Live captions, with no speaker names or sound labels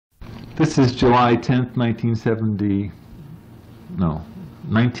This is July 10th,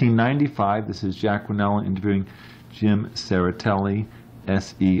 1995. This is Jack Rinella interviewing Jim Serritelli,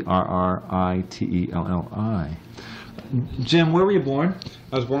 Serritelli. Jim, where were you born?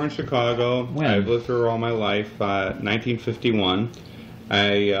 I was born in Chicago. When? I've lived here all my life. 1951.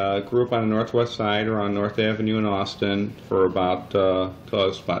 I grew up on the northwest side around North Avenue in Austin for about till I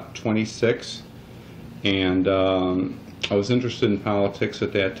was about 26, and I was interested in politics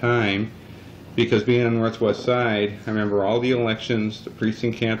at that time because being on the northwest side, I remember all the elections. The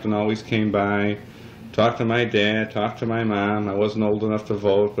precinct captain always came by, talked to my dad, talked to my mom. I wasn't old enough to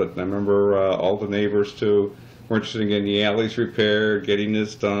vote, but I remember all the neighbors too were interested in getting the alleys repaired, getting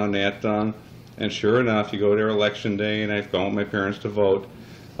this done, that done. And sure enough, you go there election day, and I've gone with my parents to vote.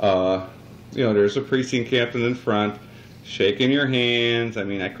 There's a precinct captain in front, shaking your hands. I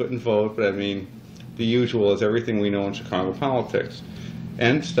mean, I couldn't vote, but I mean, the usual is everything we know in Chicago politics.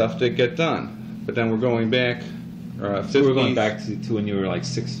 And stuff did get done. But then we're going back. So we're going back to when you were like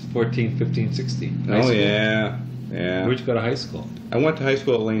 14, 15, 16. Oh, yeah. Yeah. Where'd you go to high school? I went to high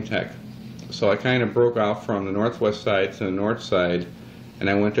school at Lane Tech. So I kind of broke out from the northwest side to the north side, and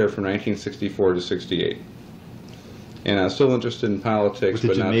I went there from 1964 to 68. And I was still interested in politics.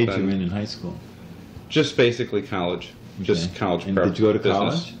 What did you major in high school? Just basically college. Okay. Just college prep. Did you go to business.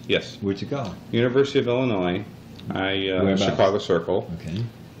 College? Yes. Where'd you go? University of Illinois. Chicago Circle. Okay.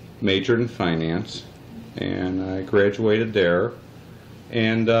 Majored in finance, and I graduated there.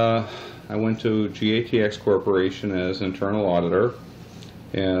 And I went to GATX Corporation as internal auditor.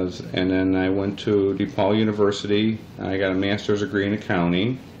 And then I went to DePaul University. I got a master's degree in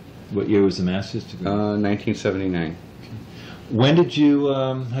accounting. What year was the master's degree? 1979. Okay. When did you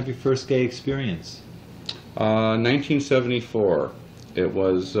have your first gay experience? 1974. It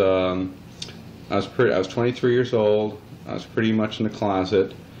was. I was 23 years old. I was pretty much in the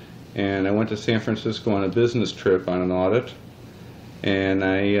closet, and I went to San Francisco on a business trip on an audit. And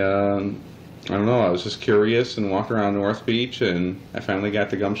I don't know, I was just curious and walked around North Beach, and I finally got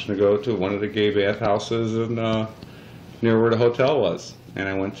the gumption to go to one of the gay bathhouses and near where the hotel was. And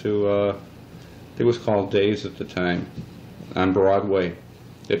I went to, I think it was called Days at the time, on Broadway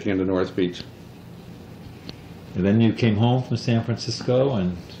at the end of North Beach. And then you came home from San Francisco,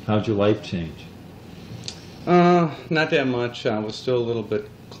 and how'd your life change? Not that much. I was still a little bit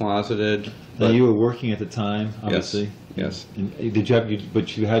closeted. Now you were working at the time, obviously. Yes. And did you have?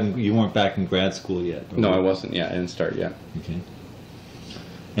 But you weren't back in grad school yet. No, I wasn't yet. I didn't start yet. Okay.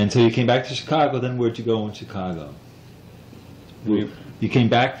 And so you came back to Chicago. Then where'd you go in Chicago? You came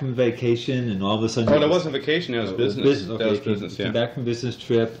back from vacation, and all of a sudden. Oh, that wasn't vacation. That was business. Okay. That was business. You came back from business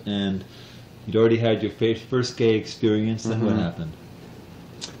trip, and you'd already had your first gay experience. Then what happened?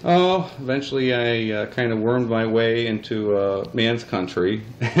 Oh, eventually I kind of wormed my way into man's country.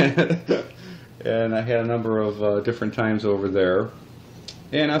 And I had a number of different times over there.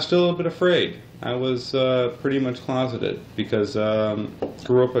 And I was still a little bit afraid. I was pretty much closeted because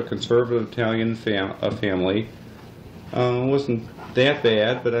grew up a conservative Italian family. Wasn't that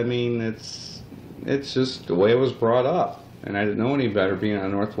bad, but I mean, it's just the way I was brought up. And I didn't know any better being on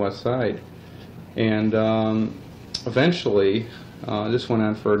the northwest side. And eventually, this went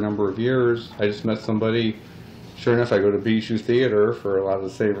on for a number of years. I just met somebody. Sure enough, I go to Bijou Theater for a lot of the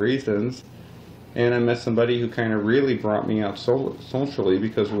same reasons. And I met somebody who kind of really brought me out socially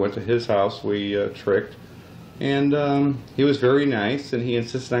because we went to his house, we tricked. And he was very nice, and he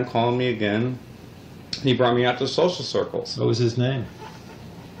insisted on calling me again. He brought me out to social circles. What was his name?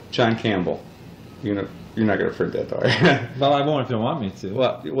 John Campbell. You're not going to print that, though, right? Well, I won't if you want me to.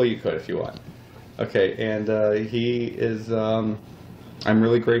 Well, you could if you want. Okay, and he is, I'm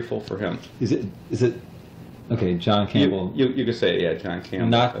really grateful for him. Is it, okay, John Campbell. You could say it, yeah, John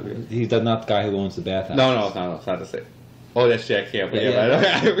Campbell. He's not the guy who owns the bathhouse. No, it's not the same. Oh, that's Jack Campbell,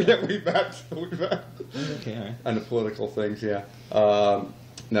 yeah. We met. Okay, all right. On the political things, yeah.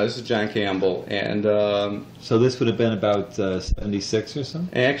 No, this is John Campbell, and... so this would have been about 76 or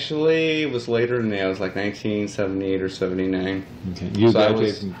something? Actually, it was later than that. It was like 1978 or 79. Okay. You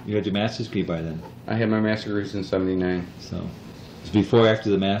graduated, you had your master's degree by then? I had my master's degree in 79. So, it's before or after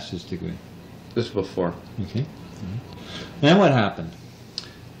the master's degree? This was before. Okay. Then what happened?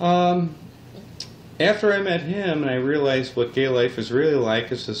 After I met him and I realized what gay life is really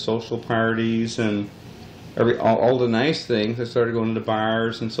like, is the social parties and all the nice things, I started going to the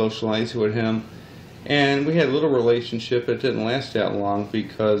bars and socializing with him. And we had a little relationship. It didn't last that long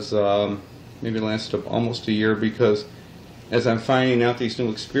because maybe it lasted almost a year, because as I'm finding out these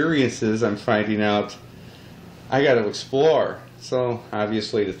new experiences, I'm finding out I got to explore. So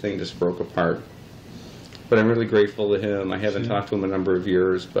obviously the thing just broke apart. but I'm really grateful to him. I haven't talked to him a number of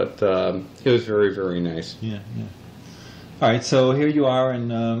years, but he was very, very nice. Yeah, yeah. All right, so here you are in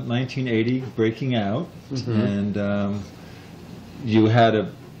 1980, breaking out, and you had a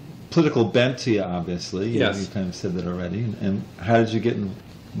political bent to you, obviously. Yes. You kind of said that already. And how did you get in?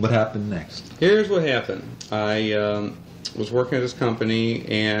 What happened next? Here's what happened. I was working at this company,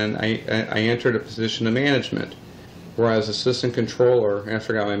 and I entered a position of management, where I was assistant controller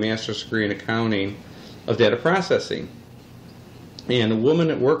after I got my master's degree in accounting of data processing. And a woman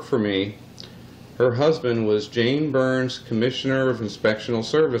that worked for me, her husband was Jane Byrne's Commissioner of Inspectional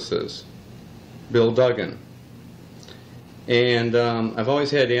Services, Bill Duggan. And I've always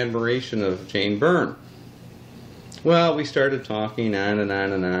had admiration of Jane Byrne. Well, we started talking on and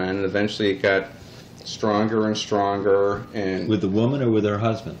on and on, and eventually it got stronger and stronger. And With the woman or with her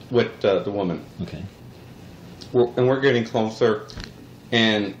husband? with the woman. Okay. And we're getting closer.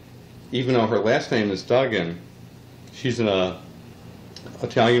 And even though her last name is Duggan, she's an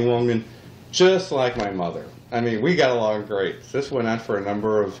Italian woman, just like my mother. I mean, we got along great. This went on for a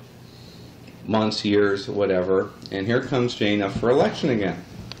number of months, years, whatever, and here comes Jane up for election again.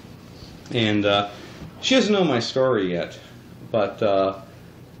 And she doesn't know my story yet, but,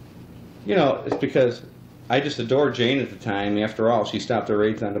 you know, it's because I just adored Jane at the time. After all, she stopped the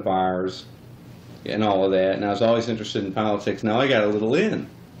raids on the bars and all of that, and I was always interested in politics. Now I got a little in.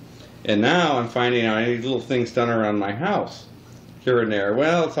 And now I'm finding out I need little things done around my house, here and there.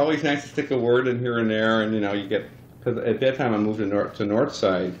 Well, it's always nice to stick a word in here and there, and, you know, you get, because at that time I moved to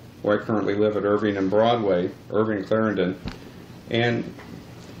Northside, where I currently live at Irving and Broadway, Irving and Clarendon, and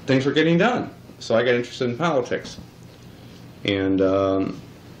things were getting done. So I got interested in politics. And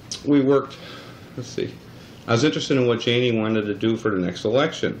we worked, let's see, I was interested in what Janie wanted to do for the next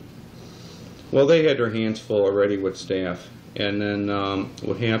election. Well, they had their hands full already with staff. And then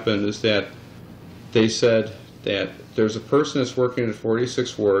what happened is that they said that there's a person that's working at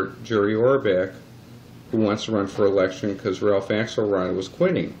 46th Ward, Jerry Orbach, who wants to run for election because Ralph Axelrod was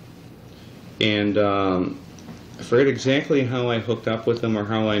quitting. And I forget exactly how I hooked up with him or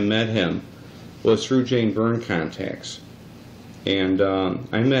how I met him. Was through Jane Byrne contacts. And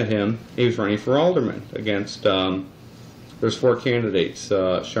I met him. He was running for alderman against, there's 4 candidates,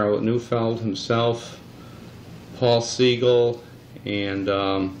 Charlotte Neufeld himself, Paul Siegel, and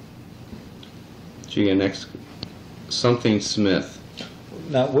next, something Smith.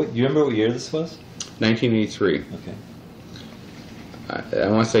 Now, what, you remember what year this was? 1983. Okay. I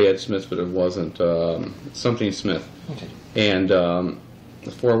want to say Ed Smith, but it wasn't. Something Smith. Okay. And the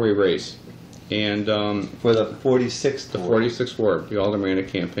 4-way race. And For the 46th the ward. 46th Ward, the aldermanic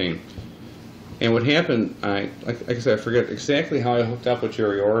campaign. And what happened, like I said, I forget exactly how I hooked up with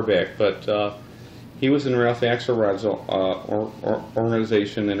Jerry Orbach, but he was in Ralph Axelrod's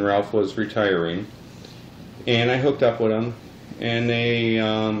organization, and Ralph was retiring. And I hooked up with him, and they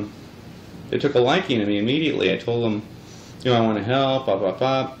took a liking to me immediately. I told them, you know, I want to help, blah, blah,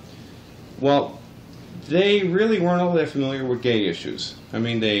 blah. Well, they really weren't all that familiar with gay issues. I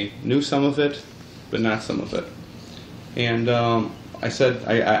mean, they knew some of it, but not some of it. And I said,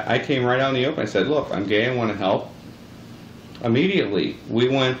 I came right out in the open. I said, look, I'm gay, I want to help. Immediately, we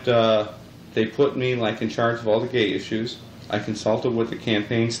went, they put me like in charge of all the gay issues. I consulted with the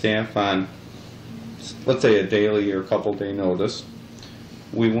campaign staff on, let's say, a daily or a couple day notice.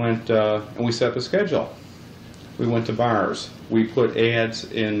 We went, and we set up a schedule. We went to bars. We put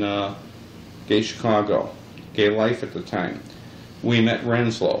ads in Gay Chicago, Gay Life at the time. We met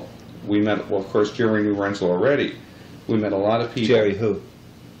Renslow. We met, well, of course, Jerry knew Renslow already. We met a lot of people. Jerry who?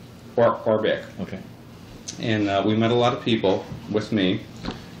 Orbach. Okay. And we met a lot of people with me.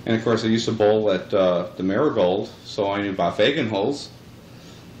 And of course, I used to bowl at the Marigold, so I knew about Fagenholz.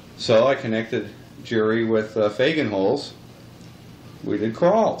 So I connected Jerry with Fagenholz. We did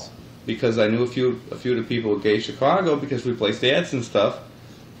crawls because I knew a few of the people at Gay Chicago because we placed ads and stuff.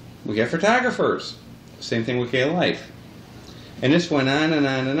 We got photographers. Same thing with Gay Life. And this went on and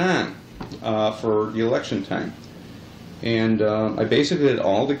on and on for the election time. And I basically did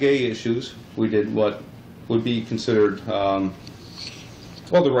all the gay issues. We did what would be considered, well,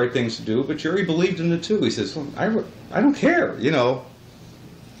 the right things to do, but Jerry believed in it too. He says, well, I don't care, you know.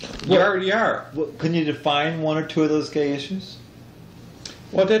 You already are. Well, can you define one or two of those gay issues?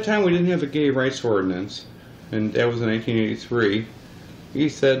 Well, at that time we didn't have a gay rights ordinance, and that was in 1983. He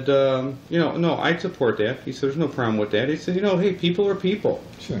said, you know, no, I'd support that. He said, there's no problem with that. He said, you know, hey, people are people.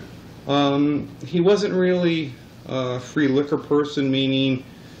 Sure. He wasn't really a free liquor person, meaning,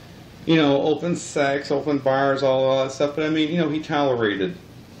 you know, open sex, open bars, all that stuff. But I mean, you know, he tolerated,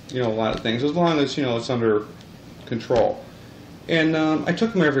 you know, a lot of things as long as, you know, it's under control. And I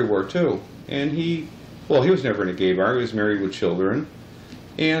took him everywhere too. And he Well, he was never in a gay bar. He was married with children,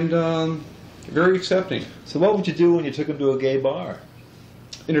 and very accepting. So what would you do when you took him to a gay bar?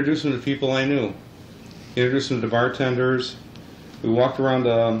 Introduced him to people I knew. Introduced him to bartenders. We walked around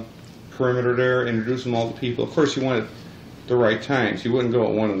the perimeter there, introduced him all to people. Of course, you wanted the right times. You wouldn't go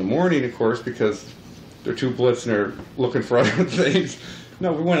at 1 in the morning, of course, because they're too blitzed and they're looking for other things.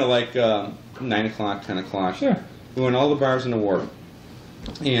 No, we went at like 9 o'clock, 10 o'clock. Sure. We went all the bars in the ward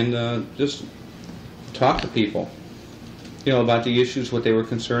and just talked to people, you know, about the issues, what they were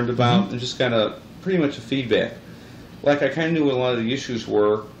concerned about, and just got pretty much a feedback. Like, I kind of knew what a lot of the issues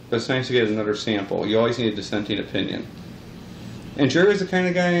were, but it's nice to get another sample. You always need a dissenting opinion. And Jerry was the kind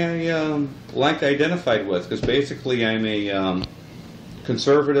of guy I liked, identified with, because basically I'm a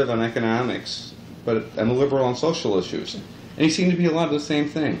conservative on economics, but I'm a liberal on social issues. And he seemed to be a lot of the same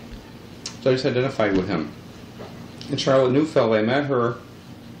thing. So I just identified with him. And Charlotte Neufeld, I met her,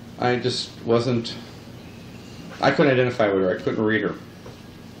 I just wasn't, I couldn't identify with her, I couldn't read her.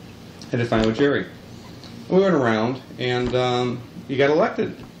 I identified with Jerry. We went around, and he got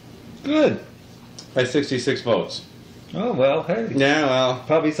elected. Good. By 66 votes. Oh, well, hey. Yeah, well.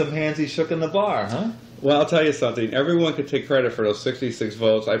 Probably some hands he shook in the bar, huh? Well, I'll tell you something. Everyone could take credit for those 66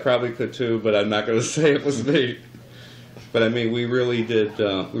 votes. I probably could too, but I'm not going to say it was me. But I mean, we really did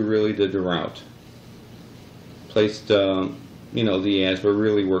the route. Placed, you know, the ads, but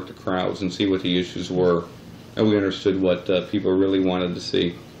really worked the crowds and see what the issues were, and we understood what people really wanted to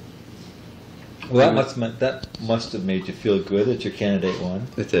see. Well, that must have made you feel good that your candidate won.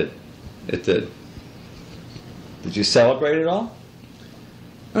 It did. It did. Did you celebrate it all?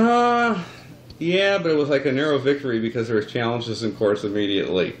 Yeah, but it was like a narrow victory because there was challenges in course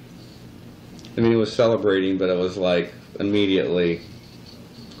immediately. I mean, it was celebrating, but it was like immediately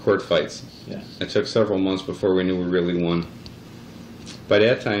court fights. Yeah. It took several months before we knew we really won. By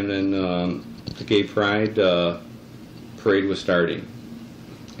that time, then, the Gay Pride parade was starting.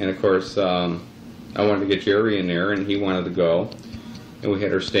 And of course, I wanted to get Jerry in there, and he wanted to go. And we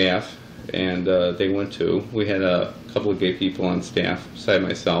had our staff, and they went too. We had a couple of gay people on staff, beside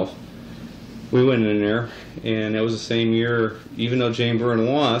myself. We went in there, and it was the same year, even though Jane Byrne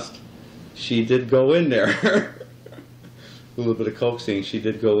lost, she did go in there. A little bit of coaxing, she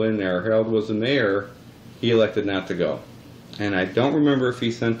did go in there. Harold was the mayor, he elected not to go. And I don't remember if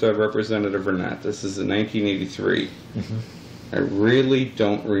he sent a representative or not. This is in 1983. Mm-hmm. I really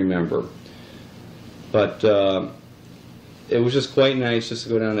don't remember. But it was just quite nice just to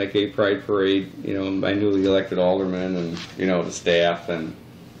go down that Gay Pride parade, you know, my newly elected alderman and, you know, the staff, and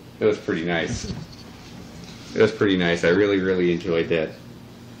it was pretty nice. It was pretty nice. I really, really enjoyed that.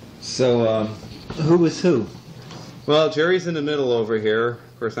 So, who was who? Well, Jerry's in the middle over here.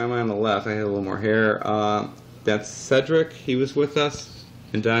 Of course, I'm on the left. I had a little more hair. That's Cedric. He was with us.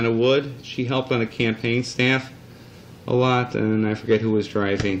 And Donna Wood. She helped on the campaign staff a lot. And I forget who was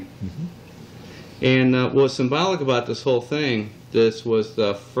driving. Mm-hmm. And what was symbolic about this whole thing, this was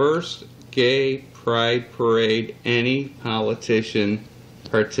the first gay pride parade any politician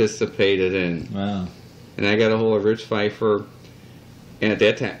participated in. Wow. And I got a hold of Rich Pfeiffer. And at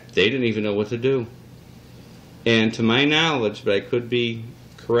that time, they didn't even know what to do. And to my knowledge, but I could be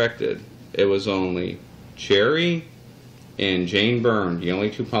corrected, it was only Jerry and Jane Byrne, the only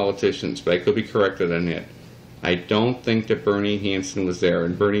two politicians, but I could be corrected on that. I don't think that Bernie Hansen was there,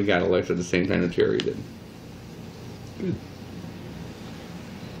 and Bernie got elected at the same time that Jerry did. Good.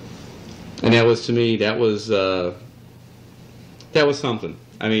 And that was, to me, that was something.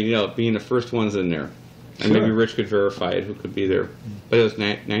 I mean, you know, being the first ones in there. And sure. Maybe Rich could verify it, who could be there. But it was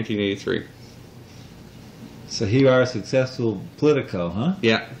 1983. So here you are, a successful Politico, huh?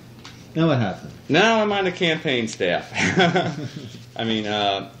 Yeah. Now what happened? Now I'm on the campaign staff. I mean,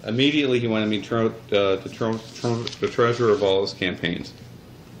 immediately he wanted me the treasurer of all his campaigns.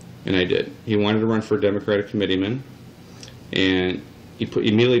 And I did. He wanted to run for Democratic committeeman. And he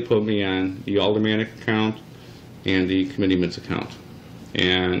immediately put me on the aldermanic account and the committeeman's account.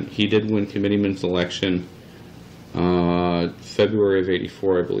 And he did win committeeman's election February of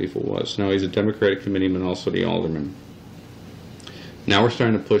 '84, I believe it was. Now he's a Democratic committeeman, also the alderman. Now we're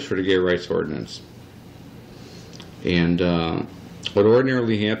starting to push for the gay rights ordinance. And what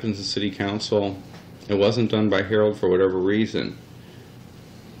ordinarily happens in city council, it wasn't done by Harold for whatever reason.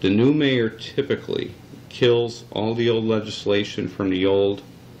 The new mayor typically kills all the old legislation from the old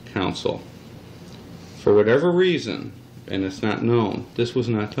council. For whatever reason, and it's not known, this was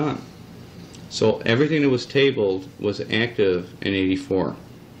not done. So everything that was tabled was active in '84.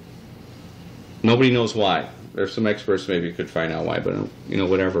 Nobody knows why. There's some experts maybe could find out why, but you know,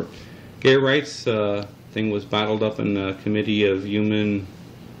 whatever. Gay rights thing was bottled up in the Committee of Human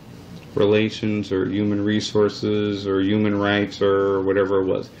Relations or Human Resources or Human Rights or whatever it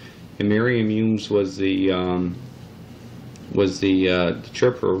was. And Miriam Humes was the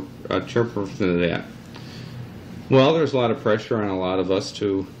chairperson of that. Well, there's a lot of pressure on a lot of us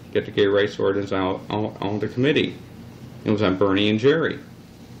to get the gay rights ordinance out on the committee. It was on Bernie and Jerry,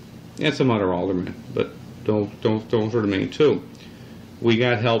 and some other aldermen, but those were the main two. We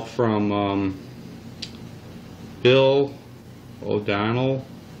got help from Bill O'Donnell.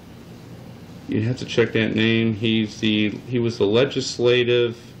 You have to check that name. He was the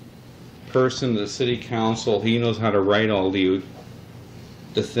legislative person of the city council. He knows how to write all the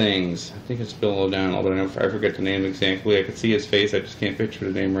things. I think it's Bill O'Donnell, but I forget the name exactly. I could see his face. I just can't picture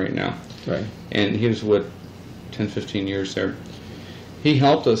the name right now. Right. And he was, 10, 15 years there. He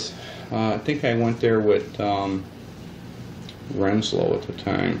helped us. I think I went there with Renslow at the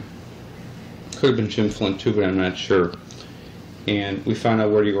time. Could have been Jim Flint too, but I'm not sure. And we found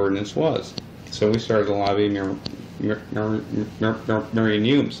out where the ordinance was. So we started to lobby Marion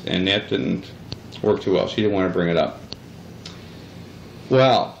Humes, and that didn't work too well. She didn't want to bring it up.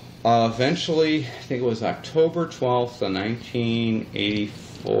 Well, eventually, I think it was October 12th of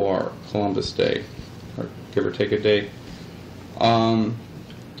 1984, Columbus Day, or give or take a day.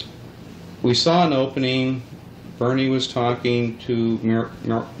 We saw an opening. Bernie was talking to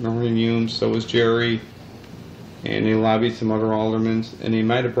Marion Humes, so was Jerry, and they lobbied some other aldermen, and they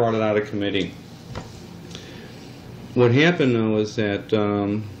might have brought it out of committee. What happened, though, is that,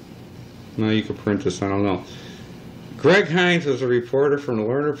 now you could print this, I don't know. Greg Hines was a reporter from the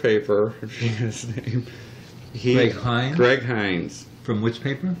Lerner paper. I forget his name. Greg Hines? Greg Hines. From which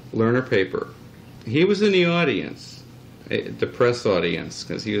paper? Lerner paper. He was in the audience, the press audience,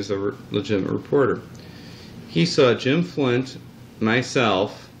 because he was a legitimate reporter. He saw Jim Flint,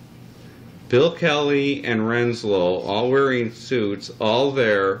 myself, Bill Kelly, and Renslow all wearing suits, all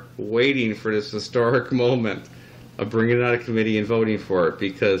there, waiting for this historic moment of bringing it out of committee and voting for it,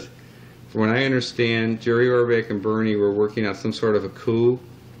 because from what I understand, Jerry Orbach and Bernie were working on some sort of a coup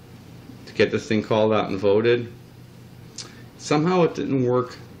to get this thing called out and voted. Somehow it didn't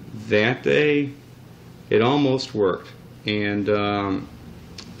work that day. It almost worked. And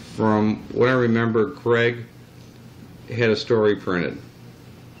from what I remember, Greg had a story printed.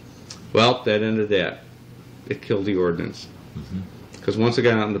 Well, that ended that. It killed the ordinance. Because once it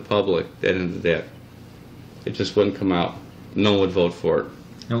got out in the public, that ended that. It just wouldn't come out. No one would vote for it.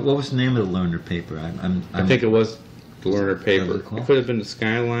 Now, what was the name of the Lerner paper? I think it was the Lerner paper. It could have been the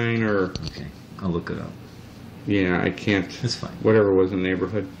Skyline or... Okay, I'll look it up. Yeah, I can't... That's fine. Whatever was in the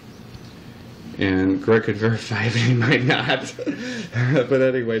neighborhood. And Greg could verify if he might not. But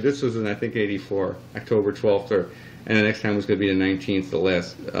anyway, this was in, I think, 84, October 12th. And the next time was going to be the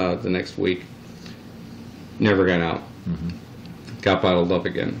 19th, the next week. Never got out. Got bottled up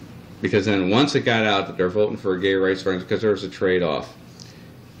again. Because then once it got out that they're voting for a gay rights ordinance, because there was a trade-off.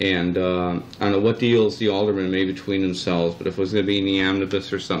 And I don't know what deals the aldermen made between themselves, but if it was going to be in the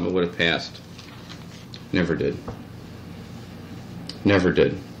omnibus or something, it would have passed. Never did. Never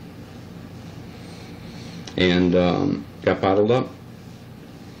did. And got bottled up.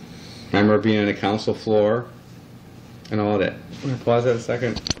 I remember being on the council floor and all that. I'm going to pause that a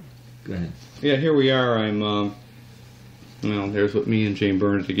second. Go ahead. Yeah, here we are. I'm, well, there's what me and Jane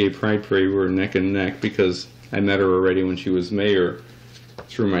Byrne at the Gay Pride Parade were neck and neck, because I met her already when she was mayor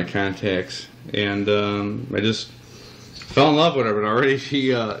through my contacts. And I just fell in love with her, but already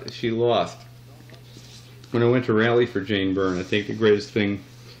she lost. When I went to rally for Jane Byrne, I think the greatest thing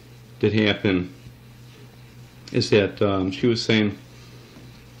that happened is that she was saying,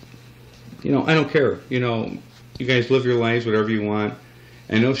 I don't care. You guys live your lives, whatever you want.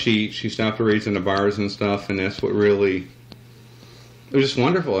 I know she stopped her raids in the bars and stuff, and that's what really... It was just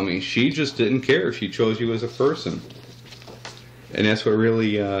wonderful. I mean, she just didn't care. She chose you as a person. And that's what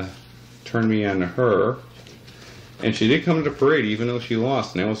really turned me on to her. And she did come to the parade, even though she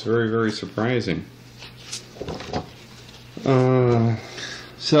lost, and that was very, very surprising.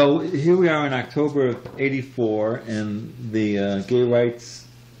 So here we are in October of '84, and the gay rights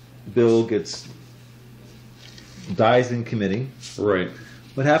bill dies in committee. Right.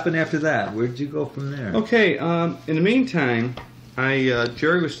 What happened after that? Where did you go from there? Okay. In the meantime,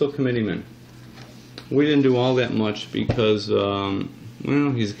 Jerry was still committeeman. We didn't do all that much because,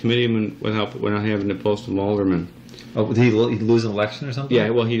 he's a committeeman without having to post an alderman. Oh, did he lose an election or something? Yeah,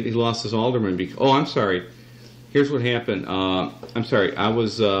 well, he lost his alderman. I'm sorry. Here's what happened. I'm sorry. I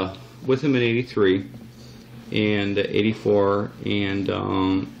was with him in '83 and '84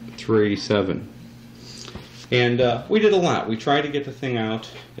 and through '87. And we did a lot. We tried to get the thing out.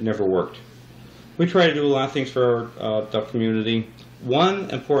 It never worked. We try to do a lot of things for the community. One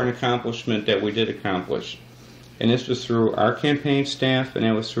important accomplishment that we did accomplish, and this was through our campaign staff, and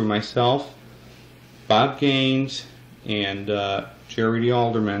that was through myself, Bob Gaines, and Jerry the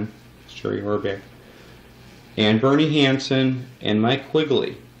Alderman, Jerry Horbeck, and Bernie Hansen, and Mike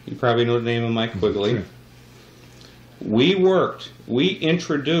Quigley. You probably know the name of Mike Quigley. Sure. We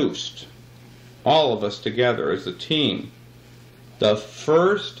introduced, all of us together as a team, the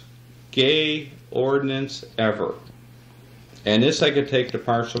first gay ordinance ever. And this I could take the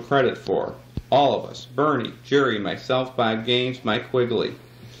partial credit for. All of us. Bernie, Jerry, myself, Bob Gaines, Mike Quigley.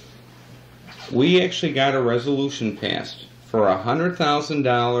 We actually got a resolution passed for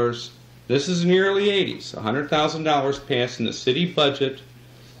 $100,000. This is in the early 80s. $100,000 passed in the city budget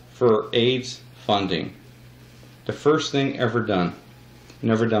for AIDS funding. The first thing ever done.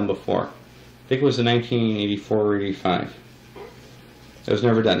 Never done before. I think it was in 1984 or 85. It was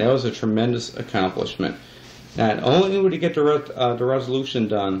never done. That was a tremendous accomplishment. Not only would it get the resolution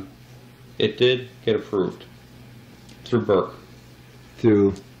done, it did get approved through Burke.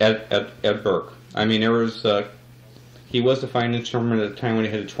 Through Ed Burke. I mean, there was he was the finance chairman at the time when he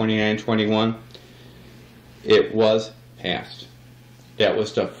had a 29-21. It was passed. That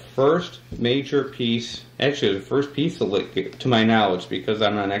was the first major piece. Actually, the first piece to my knowledge, because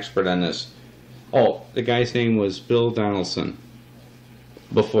I'm not an expert on this. Oh, the guy's name was Bill Donaldson.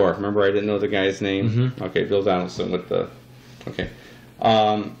 Before, remember, I didn't know the guy's name. Mm-hmm. Okay, Bill Donaldson with the. Okay,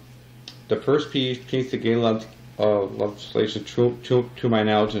 the first piece of gay legislation, to my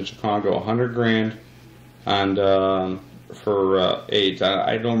knowledge, in Chicago, $100,000 on for AIDS.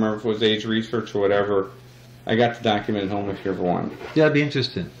 I don't remember if it was AIDS research or whatever. I got the document at home if you ever want. Yeah, that'd be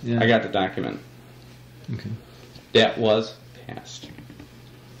interesting. Yeah. I got the document. Okay. That was passed.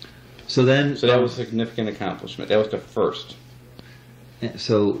 So then. So that was a significant accomplishment. That was the first.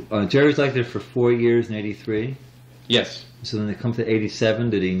 So Jerry was elected for 4 years in '83. Yes. So then they come to '87.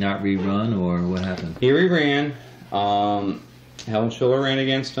 Did he not rerun, or what happened? He re-ran. Helen Schiller ran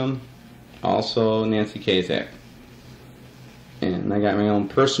against him. Also Nancy Kazak. And I got my own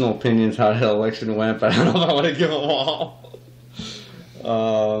personal opinions how that election went, but I don't know if I want to give them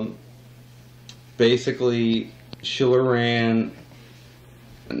all. Basically, Schiller ran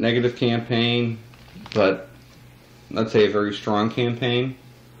a negative campaign, but let's say a very strong campaign.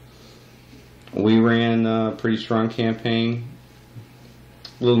 We ran a pretty strong campaign,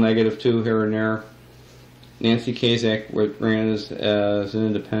 a little negative too here and there. Nancy Kazak ran as an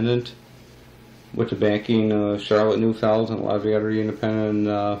independent with the backing of Charlotte Neufeld and a lot of the other independent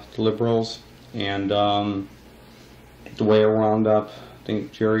liberals. And the way it wound up, I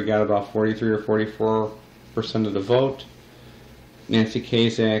think Jerry got about 43 or 44% of the vote. Nancy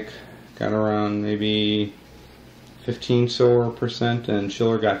Kazak got around maybe 15% and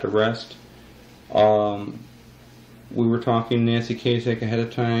Schiller got the rest. We were talking to Nancy Kazak ahead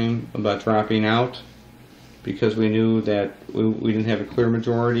of time about dropping out because we knew that we didn't have a clear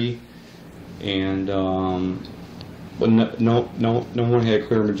majority, and but no one had a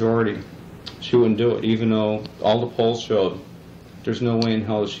clear majority. She wouldn't do it, even though all the polls showed there's no way in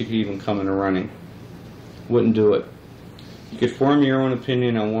hell that she could even come in a running. Wouldn't do it. You could form your own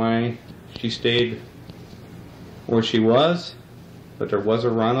opinion on why she stayed where she was, but there was a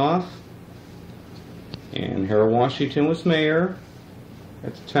runoff, and Harold Washington was mayor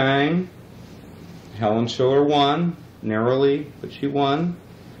at the time. Helen Schiller won, narrowly, but she won.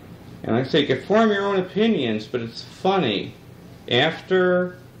 And like I say, you can form your own opinions, but it's funny.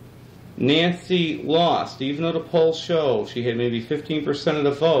 After Nancy lost, even though the polls show she had maybe 15% of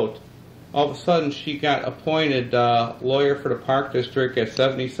the vote, all of a sudden she got appointed lawyer for the Park District at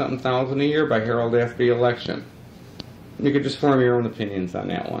 $70-something thousand a year by Harold after the election. You could just form your own opinions on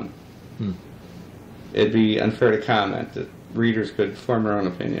that one. It'd be unfair to comment that readers could form their own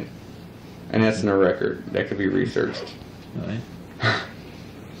opinion. And that's in a record. That could be researched. All right.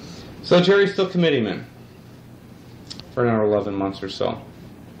 So Jerry's still committeeman for another 11 months or so.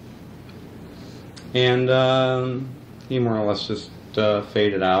 And he more or less just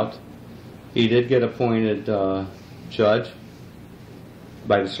faded out. He did get appointed judge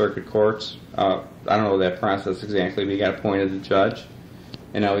by the circuit courts. I don't know that process exactly, but he got appointed a judge.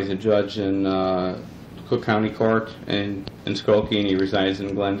 And now he's a judge in Cook County Court in Skokie, and he resides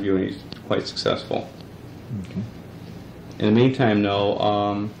in Glenview, and he's quite successful. Okay. In the meantime,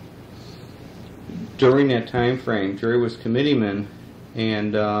 though, during that time frame, Jerry was committeeman,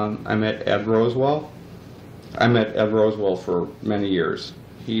 and I met Ed Rosewell. I met Ed Rosewell for many years.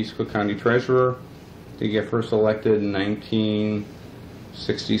 He's Cook County Treasurer. He got first elected in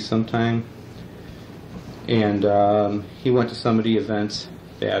 1960 sometime. And he went to some of the events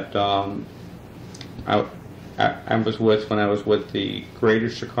that I was with when I was with the Greater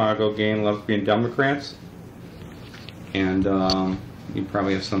Chicago Gay and Lesbian Democrats, and you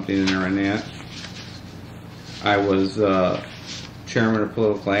probably have something in there on that. I was chairman of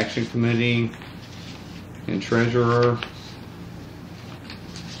Political Action Committee and treasurer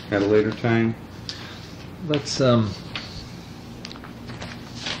at a later time. Let's I'm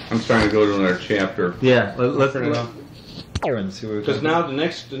starting to go to another chapter. yeah. Let's Because now the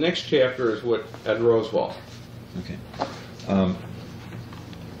next chapter is what at Rosewall. Okay.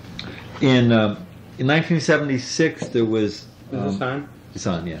 In 1976, there was. Is this time? It's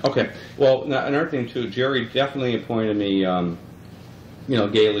on, yeah. Okay. Well, now, another thing too, Jerry definitely appointed me,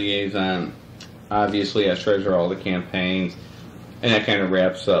 gay liaison. Obviously, as treasurer all the campaigns, and that kind of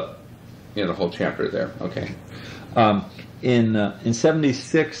wraps up, the whole chapter there. Okay. In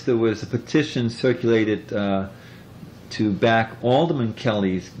 76, there was a petition circulated to back Alderman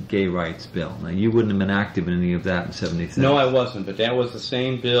Kelly's gay rights bill. Now, you wouldn't have been active in any of that in 76. No, I wasn't, but that was the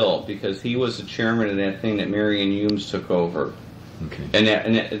same bill because he was the chairman of that thing that Marion Humes took over. Okay. And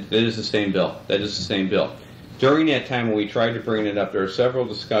that is the same bill. That is the same bill. During that time when we tried to bring it up, there were several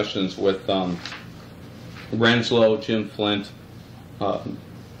discussions with Renslow, Jim Flint, and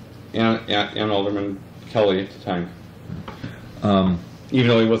Alderman Kelly at the time. Even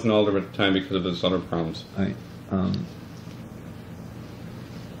though he wasn't Alderman at the time because of his other problems. All right.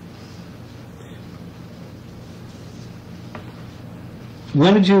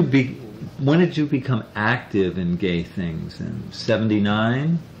 When did you become active in gay things? In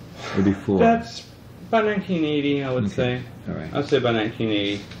 79 or before? That's about 1980, I would say. All right. I'd say about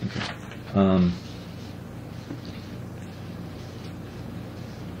 1980. Okay.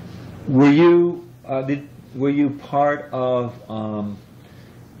 Were you part of?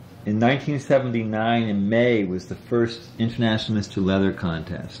 In 1979, in May, was the first International Mr. Leather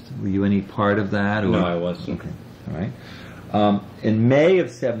contest. Were you any part of that? Or? No, I wasn't. Okay. All right. In May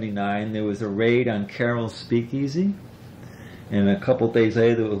of 79, there was a raid on Carol's Speakeasy. And a couple of days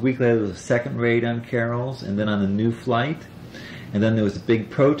later, a week later, there was a second raid on Carol's, and then on the New Flight. And then there was a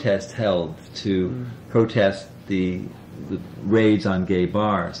big protest held to protest the raids on gay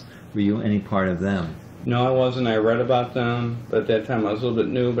bars. Were you any part of them? No, I wasn't. I read about them, but at that time I was a little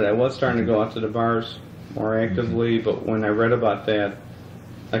bit new, but I was starting to go out to the bars more actively, but when I read about that,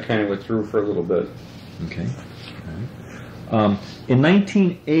 I kind of withdrew for a little bit. Okay. All right. In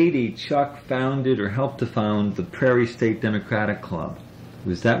 1980, Chuck founded or helped to found the Prairie State Democratic Club.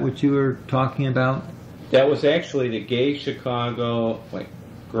 Was that what you were talking about? That was actually the Gay Chicago,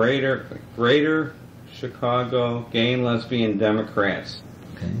 Greater Chicago Gay and Lesbian Democrats.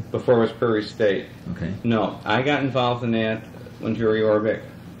 Okay. Before it was Prairie State. Okay. No, I got involved in that when Jerry Orbeck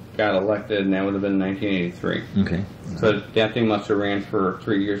got elected, and that would have been 1983. Okay. So that thing must have ran for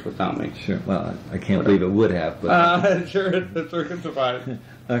 3 years without me. Sure. Well, I can't believe it would have. But sure, it's survived.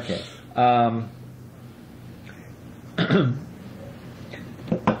 Okay.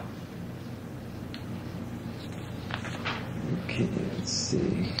 Okay. Let's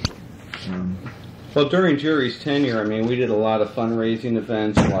see. Well, during Jerry's tenure, I mean, we did a lot of fundraising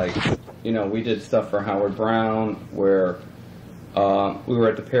events, like, we did stuff for Howard Brown, where we were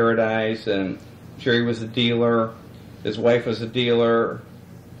at the Paradise, and Jerry was a dealer, his wife was a dealer,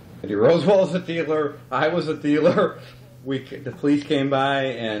 Eddie Rosewall was a dealer, I was a dealer. The police came by,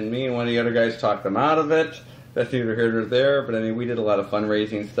 and me and one of the other guys talked them out of it. That's neither here nor there, but I mean, we did a lot of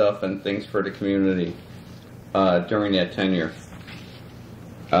fundraising stuff and things for the community during that tenure.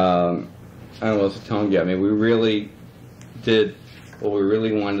 I don't know what to tell you. I mean, we really did what we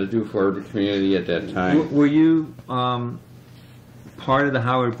really wanted to do for the community at that time. Were you part of the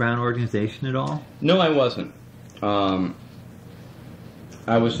Howard Brown organization at all? No, I wasn't. I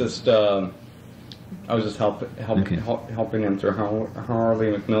was just helping them through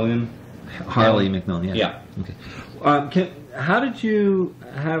Harley McMillan. Harley McMillan, yeah. Yeah. Okay. How did you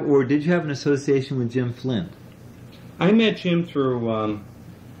have, or did you have an association with Jim Flint? I met Jim through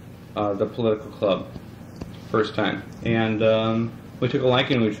the political club first time, and we took a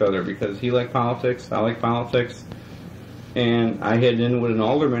liking to each other because he liked politics, I liked politics, and I had in with an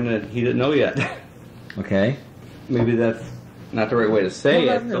alderman that he didn't know yet. Okay. Maybe that's not the right way to say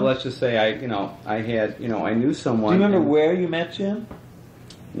it, No. but let's just say I knew someone. Do you remember where you met Jim?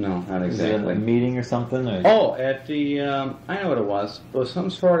 No, not Was it exactly. a meeting or something? Or? Oh, at the, I know what it was. It was some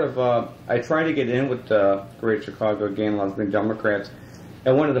sort of, I tried to get in with the Great Chicago Gay and Lesbian Democrats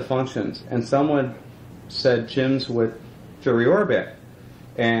at one of the functions, and someone said Jim's with Jerry Orbeck.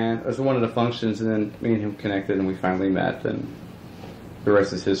 And it was one of the functions, and then me and him connected, and we finally met, and the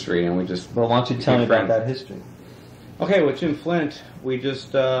rest is history, and we just... Well, why don't you tell me about that history? Okay, with Jim Flint, we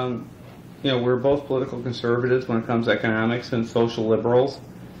just, we're both political conservatives when it comes to economics and social liberals.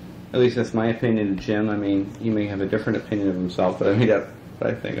 At least that's my opinion of Jim. I mean, he may have a different opinion of himself, but I mean, that's what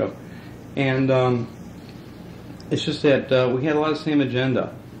I think of. And it's just that we had a lot of the same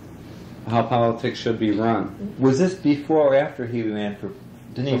agenda, how politics should be run. Was this before or after he ran for...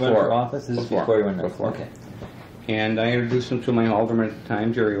 Didn't he run for office? This is before he ran for office. Okay. And I introduced him to my alderman at the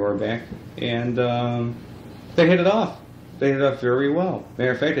time, Jerry Orbach, and they hit it off. They hit it off very well.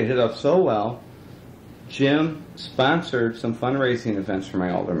 Matter of fact, they hit it off so well, Jim sponsored some fundraising events for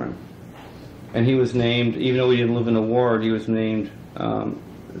my alderman. And he was named, even though he didn't live in a ward, he was named,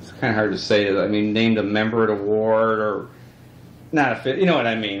 it's kind of hard to say, named a member at a ward, or not a fit, you know what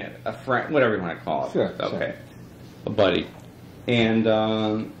I mean, a friend, whatever you want to call it. Sure. Okay. Sure. A buddy. And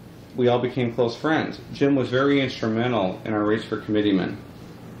we all became close friends. Jim was very instrumental in our race for committeeman.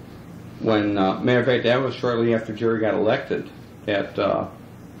 When, matter of fact, that was shortly after Jerry got elected that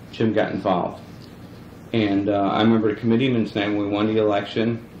Jim got involved. And I remember the committeeman's name when we won the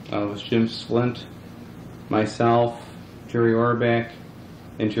election. It was Jim Slint, myself, Jerry Orbach,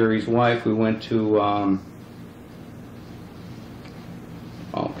 and Jerry's wife. We went to,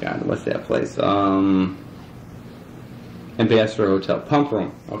 oh God, what's that place? Ambassador Hotel, Pump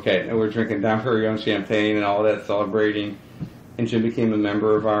Room. Okay, and we're drinking Dom Perignon champagne and all that, celebrating. And Jim became a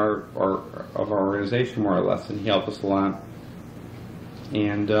member of our organization, more or less, and he helped us a lot.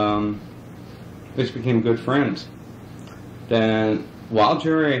 And we just became good friends. Then, while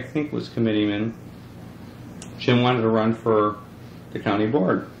Jerry, I think, was committeeman, Jim wanted to run for the county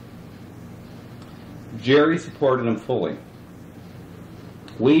board. Jerry supported him fully.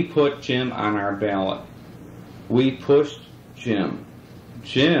 We put Jim on our ballot. We pushed Jim.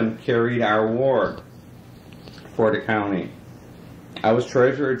 Jim carried our ward for the county. I was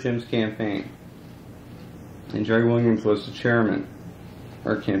treasurer of Jim's campaign, and Jerry Williams was the chairman,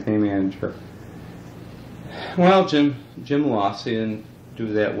 or campaign manager. Well, Jim lost. He didn't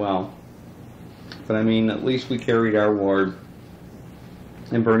do that well. But I mean, at least we carried our ward,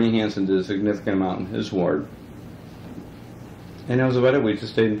 and Bernie Hansen did a significant amount in his ward. And that was about it. We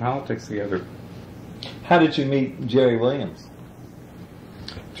just stayed in politics together. How did you meet Jerry Williams?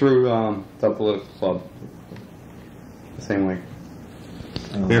 Through the political club. The same way.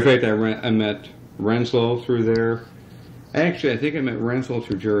 Matter of fact, I met Renslow through there. Actually, I think I met Renslow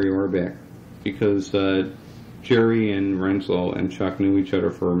through Jerry Orbach, because Jerry and Renslow and Chuck knew each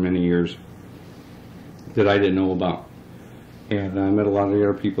other for many years that I didn't know about. And I met a lot of the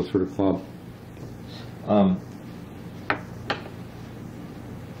other people through the club.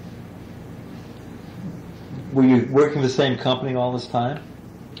 Were you working for the same company all this time?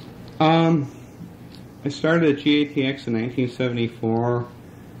 I started at GATX in 1974,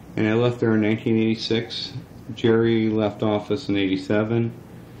 and I left there in 1986. Jerry left office in 87.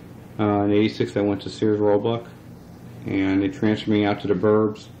 In 86, I went to Sears Roebuck, and they transferred me out to the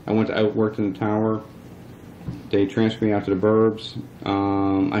burbs. I worked in the tower. They transferred me out to the burbs.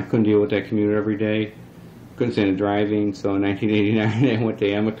 I couldn't deal with that commute every day. Couldn't stand the driving, so in 1989 I went to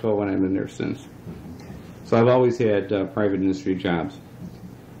Amoco, and I've been there since. So I've always had private industry jobs.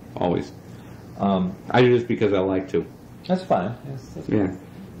 Always. I do this because I like to. That's fine. That's yeah.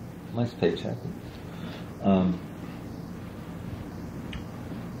 Nice paycheck.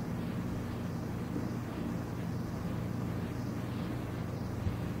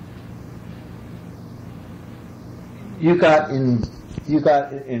 You got in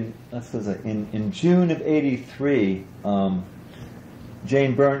June of '83.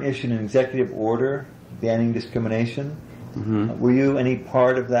 Jane Byrne issued an executive order banning discrimination. Mm-hmm. Were you any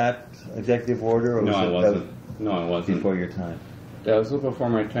part of that executive order? Or No, I wasn't. No, I wasn't. Before your time? That was a little before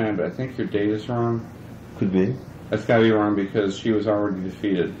my time, but I think your date is wrong. Could be. That's got to be wrong because she was already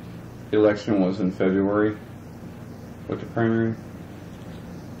defeated. The election was in February with the primary.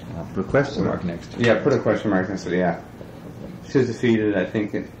 I'll put a question mark next to it. Yeah, put a question mark next to it, yeah. She was defeated, I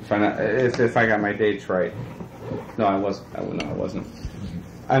think, if I got my dates right. No, I wasn't.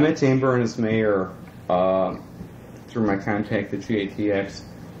 I met Jane Byrne as mayor through my contact at GATX,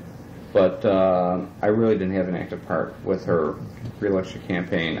 but I really didn't have an active part with her re-election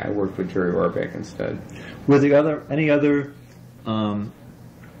campaign. I worked with Jerry Orbach instead. Were there any other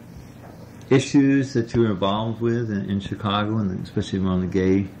issues that you were involved with in Chicago, and especially around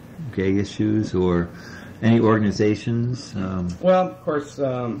the gay issues, or any organizations? Well, of course,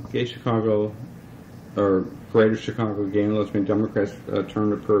 Gay Chicago, or Greater Chicago Gay and Lesbian Democrats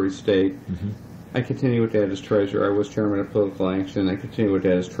turned to Prairie State. Mm-hmm. I continue with that as treasurer. I was chairman of political action. I continue with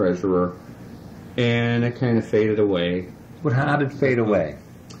that as treasurer. And it kind of faded away. But how did it fade away?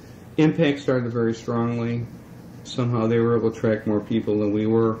 Impact started very strongly. Somehow they were able to attract more people than we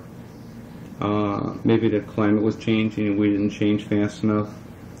were. maybe the climate was changing and we didn't change fast enough,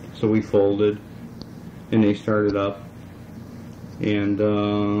 so we folded and they started up. And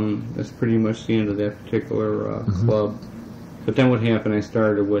that's pretty much the end of that particular club. But then what happened, I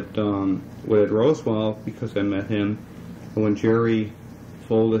started with Ed Rosewell because I met him. And when Jerry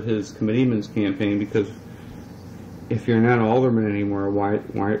folded his committeeman's campaign, because if you're not alderman anymore, why do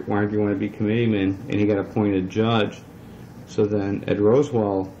you want to be committeeman? And he got appointed judge. So then Ed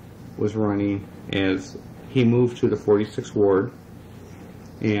Rosewell was running as he moved to the 46th ward,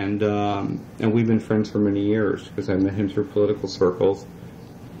 and we've been friends for many years because I met him through political circles,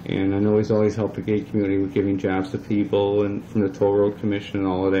 and I know he's always helped the gay community with giving jobs to people and from the Toll Road Commission and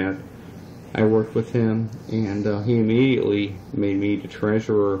all of that. I worked with him, and he immediately made me the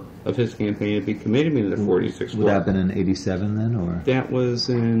treasurer of his campaign to be committeeman to the 46th ward. Would that have been in 87 then, or? That was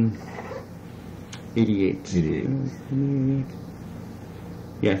in 88. 88.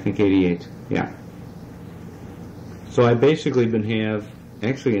 Yeah, I think 88. Yeah. So I basically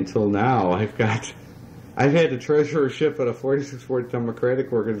actually until now, I've had the treasurership at a 46th Ward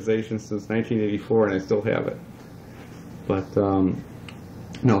Democratic organization since 1984, and I still have it. But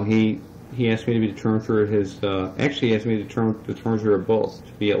no, he asked me to be the treasurer of his. Actually, he asked me to be the treasurer of both,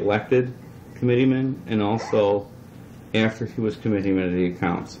 to be elected committeeman and also after he was committeeman of the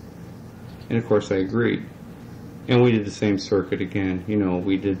accounts. And of course, I agreed. And we did the same circuit again. You know,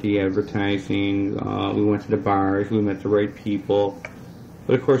 we did the advertising, we went to the bars, we met the right people.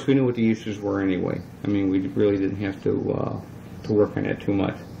 But of course, we knew what the issues were anyway. I mean, we really didn't have to work on that too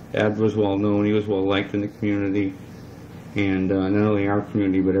much. Ed was well known, he was well liked in the community, and not only our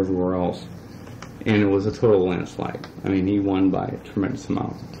community, but everywhere else. And it was a total landslide. I mean, he won by a tremendous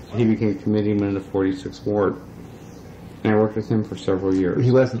amount. He became committeeman in the 46th Ward. And I worked with him for several years.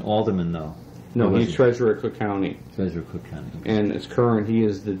 He wasn't alderman, though. No, he's treasurer of Cook County. Treasurer of Cook County. And as current, he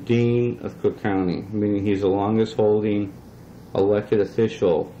is the dean of Cook County, meaning he's the longest holding elected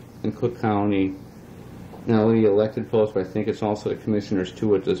official in Cook County. Not only the elected post, but I think it's also the commissioners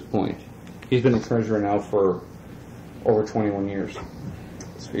too at this point. He's been a treasurer now for over 21 years.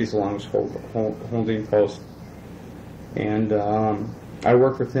 So he's the longest holding post. And I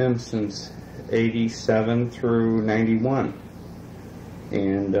worked with him since 87 through 91.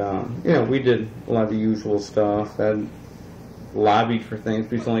 And, you know, we did a lot of the usual stuff. I lobbied for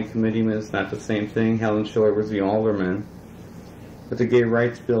things. We was only committeeman. It's not the same thing. Helen Schiller was the alderman. But the gay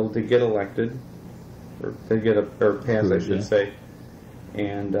rights bill did get elected, or did get passed, I should say.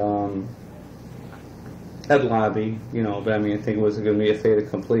 And I'd lobby, you know, but I mean, I think it was going to be a fait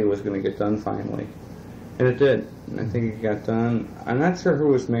accompli. It was going to get done finally. And it did. And I think it got done. I'm not sure who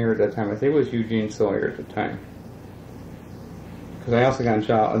was mayor at that time. I think it was Eugene Sawyer at the time. Because I also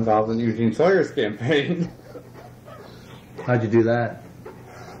got involved in Eugene Sawyer's campaign. How'd you do that?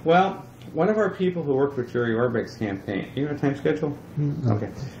 Well, one of our people who worked with Jerry Orbeck's campaign, you have a time schedule? Mm-hmm.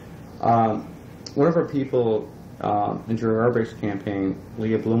 Okay. One of our people in Jerry Orbeck's campaign,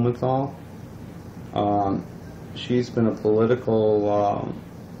 Leah Blumenthal, she's been a political,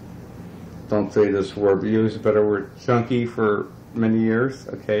 don't say this word, but use a better word, junkie for many years,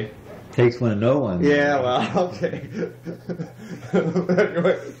 okay? Takes one to know one. Yeah, well, okay.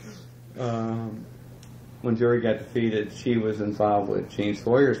 Anyway, when Jerry got defeated, she was involved with Gene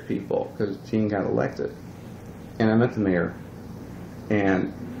Sawyer's people because Gene got elected. And I met the mayor,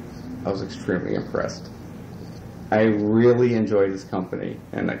 and I was extremely impressed. I really enjoyed his company,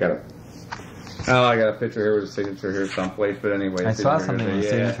 and I got a picture here with a signature here someplace, but anyway. I saw something with a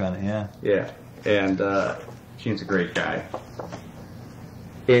signature on it, yeah. Yeah, and Gene's a great guy.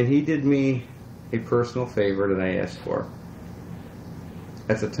 And he did me a personal favor that I asked for.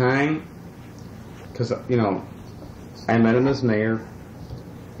 At the time, because, you know, I met him as mayor,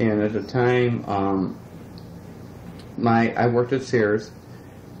 and at the time, I worked at Sears.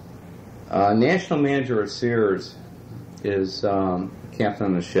 National manager of Sears is captain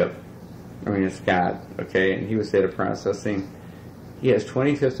on the ship. I mean, it's God, okay? And he was data processing. He has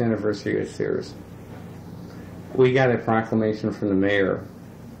 25th anniversary at Sears. We got a proclamation from the mayor,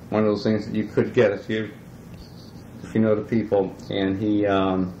 one of those things that you could get if you know the people, and he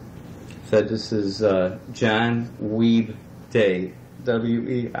said this is John Wiebe Day,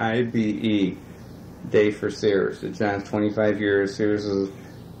 W-E-I-B-E, Day for Sears. John's 25 years, Sears is a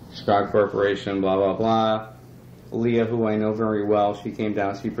Chicago corporation, blah, blah, blah. Leah, who I know very well, she came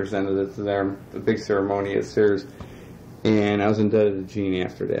down, she presented it to them, the big ceremony at Sears, and I was indebted to Gene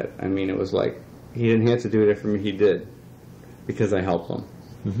after that. I mean, it was like, he didn't have to do it for me, he did, because I helped him.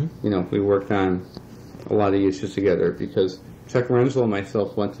 Mm-hmm. You know, we worked on a lot of issues together because Chuck Renzel and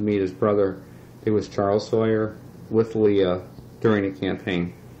myself went to meet his brother. It was Charles Sawyer with Leah during the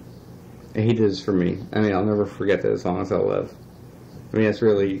campaign. And he did this for me. I mean, I'll never forget that as long as I live. I mean, it's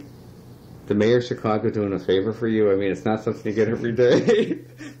really the mayor of Chicago doing a favor for you. I mean, it's not something you get every day.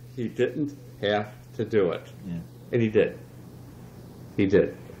 He didn't have to do it. Yeah. And he did. He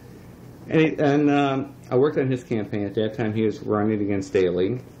did. And I worked on his campaign. At that time, he was running against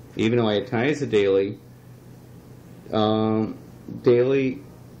Daley. Even though I had ties to Daley, Daley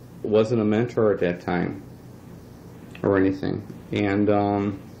wasn't a mentor at that time or anything. And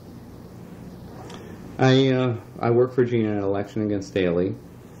I worked for Gene in an election against Daley.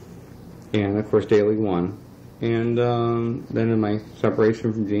 And, of course, Daley won. And then in my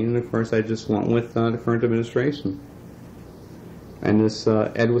separation from Gene, of course, I just went with the current administration. And this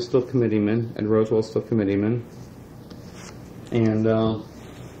Ed was still committeeman. Ed Rosewell still committeeman. And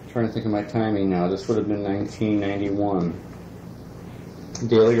trying to think of my timing now. This would have been 1991.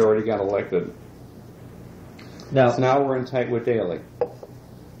 Daley already got elected. Now, So now we're in tight with Daley.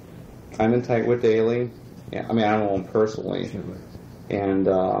 I'm in tight with Daley. Yeah, I mean, I don't know him personally. And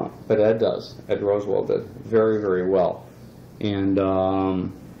but Ed does. Ed Rosewell did very, very well. And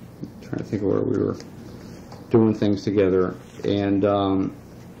trying to think of where we were doing things together. And then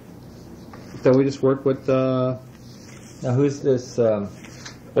we just worked with. now who's this? Well,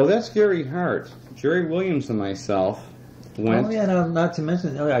 that's Gary Hart. Jerry Williams and myself went. Oh yeah, no, not to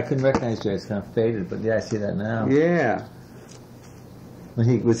mention. Oh, yeah, I couldn't recognize Jerry. It's kind of faded, but yeah, I see that now. Yeah.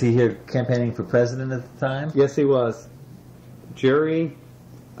 Was he here campaigning for president at the time? Yes, he was. Jerry,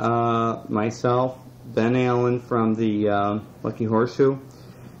 myself, Ben Allen from the Lucky Horseshoe.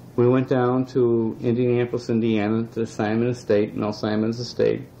 We went down to Indianapolis, Indiana, to Simon Estate, Mel Simon's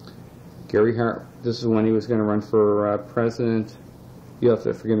estate. Gary Hart, this is when he was going to run for president. You'll have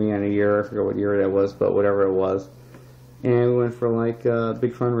to forgive me on a year. I forget what year that was, but whatever it was. And we went for like a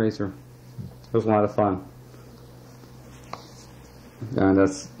big fundraiser. It was a lot of fun. And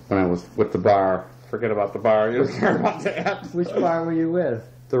that's when I was with the bar. Forget about the bar. You don't care about that. Which bar were you with?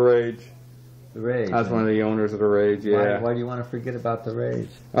 The Rage. The Rage. I was one of the owners of the Rage, yeah. Why do you want to forget about the Rage?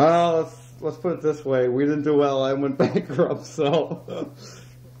 Oh, let's put it this way. We didn't do well. I went bankrupt, so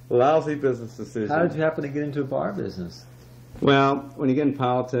lousy business decision. How did you happen to get into a bar business? Well, when you get in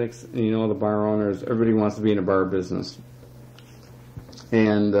politics and you know the bar owners, everybody wants to be in a bar business.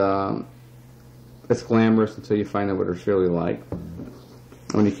 And it's glamorous until you find out what it's really like.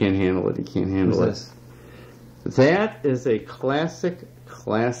 When you can't handle it, you can't handle it. That is a classic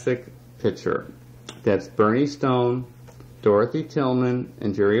picture. That's Bernie Stone, Dorothy Tillman,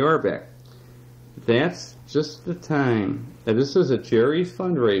 and Jerry Orbach. That's just the time. And this was at Jerry's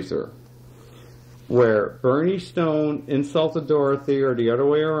fundraiser where Bernie Stone insulted Dorothy or the other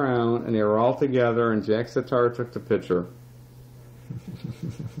way around, and they were all together, and Jack Sitar took the picture.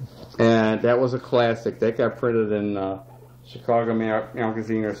 And that was a classic. That got printed in Chicago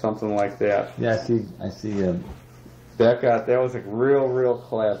Magazine or something like that. Yeah, I see. That was a real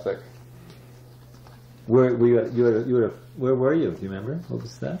classic. Where were you? Do you remember? What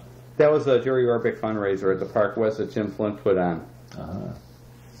was that? That was a Jerry Orbach fundraiser at the Park West that Jim Flint put on.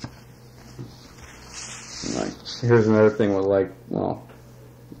 Here's another thing with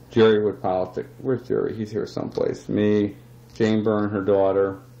Jerry with politics. Where's Jerry? He's here someplace. Me, Jane Byrne, her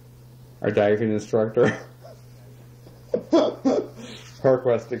daughter, our diving instructor. Park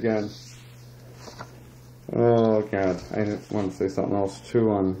West again. Oh God, I didn't want to say something else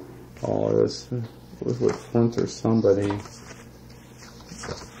too on all of this. It was with Flint or somebody.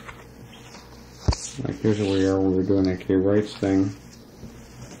 Like here's where we are when we were doing that Kay Rights thing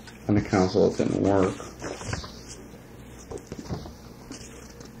on the council. It didn't work.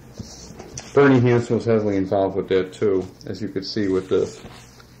 Bernie Hansen was heavily involved with that too, as you could see with this.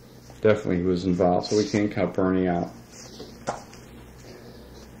 Definitely he was involved, so we can't cut Bernie out.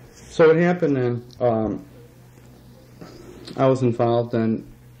 So what happened then, I was involved then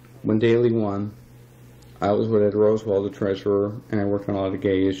when Daley won. I was with Ed Rosewell, the treasurer, and I worked on a lot of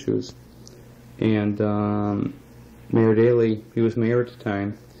gay issues. And Mayor Daley, he was mayor at the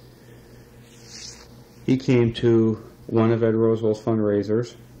time, he came to one of Ed Rosewell's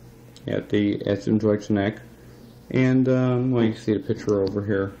fundraisers at Deutsche Neck. And, well, you can see the picture over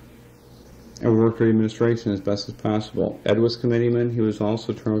here. And we worked with the administration as best as possible. Ed was committeeman. He was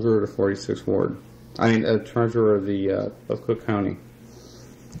also treasurer of the 46th Ward. Treasurer of Cook County.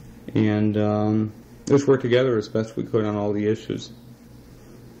 And just worked together as best we could on all the issues,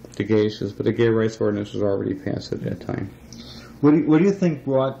 the gay issues. But the gay rights ordinance was already passed at that time. What do you think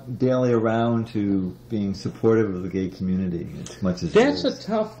brought Daley around to being supportive of the gay community as much as That's a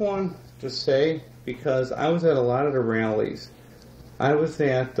tough one to say because I was at a lot of the rallies. I was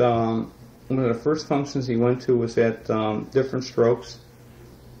at one of the first functions he went to was at Different Strokes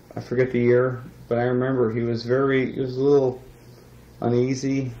I forget the year, but I remember he was a little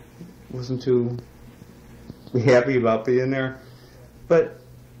uneasy, wasn't too happy about being there. But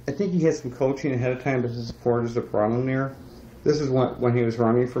I think he had some coaching ahead of time, but his supporters that brought him there. This is when he was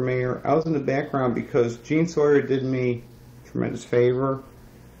running for mayor. I was in the background because Gene Sawyer did me a tremendous favor.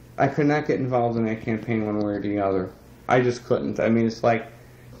 I could not get involved in that campaign one way or the other. I just couldn't. I mean, it's like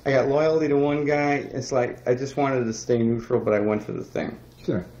I got loyalty to one guy. It's like I just wanted to stay neutral, but I went for the thing.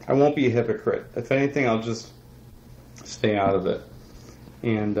 Sure. I won't be a hypocrite. If anything, I'll just stay out of it.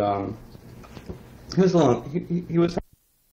 And he was